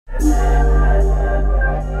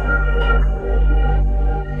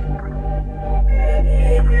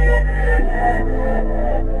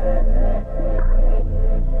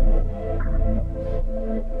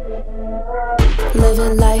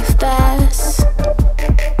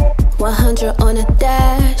100 on a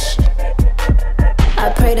dash.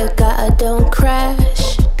 I pray to God I don't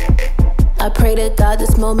crash. I pray to God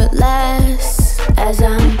this moment lasts. As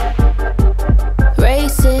I'm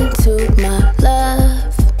racing to my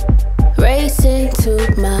love, racing to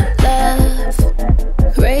my love,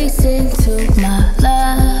 racing to my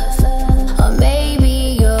love. Or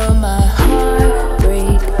maybe you're my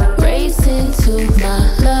heartbreak, racing to my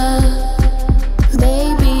love.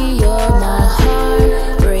 Maybe you're my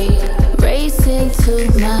heartbreak, racing to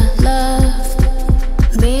my love.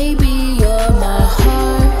 Maybe you're my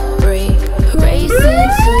heartbreak, racing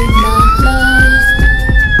to my love.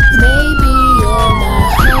 Maybe you're my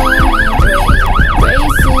heartbreak,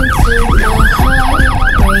 racing to my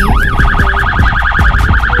heartbreak.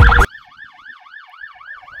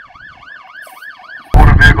 Pull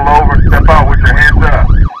the vehicle over and step out with your hands up.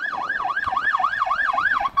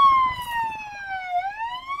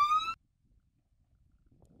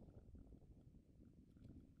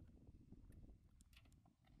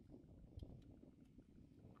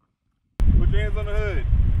 Put your hands on the hood.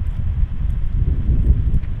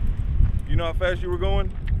 You know how fast you were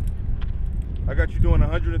going? I got you doing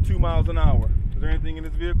 102 miles an hour. Is there anything in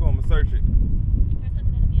this vehicle? I'm gonna search it. There's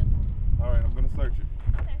something in the vehicle. All right, I'm gonna search it.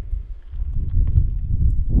 Okay.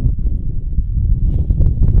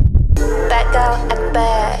 Back out, act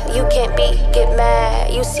bad. You can't get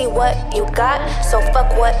mad. You see what you got, so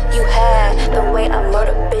fuck what you had. The way I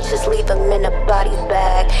murder bitches, leave them in a body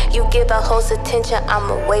bag. You give a host attention,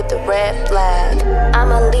 I'ma wave the red flag.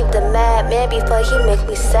 I'ma leave the mad man before he make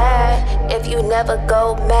me sad. If you never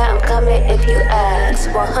go mad, I'm coming if you ask.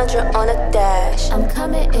 100 on a dash, I'm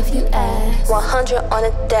coming if you ask. 100 on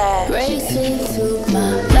a dash, racing to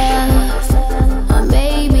my love. Or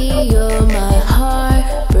maybe you're my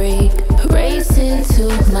heartbreak, racing to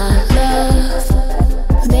my love.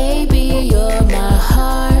 Maybe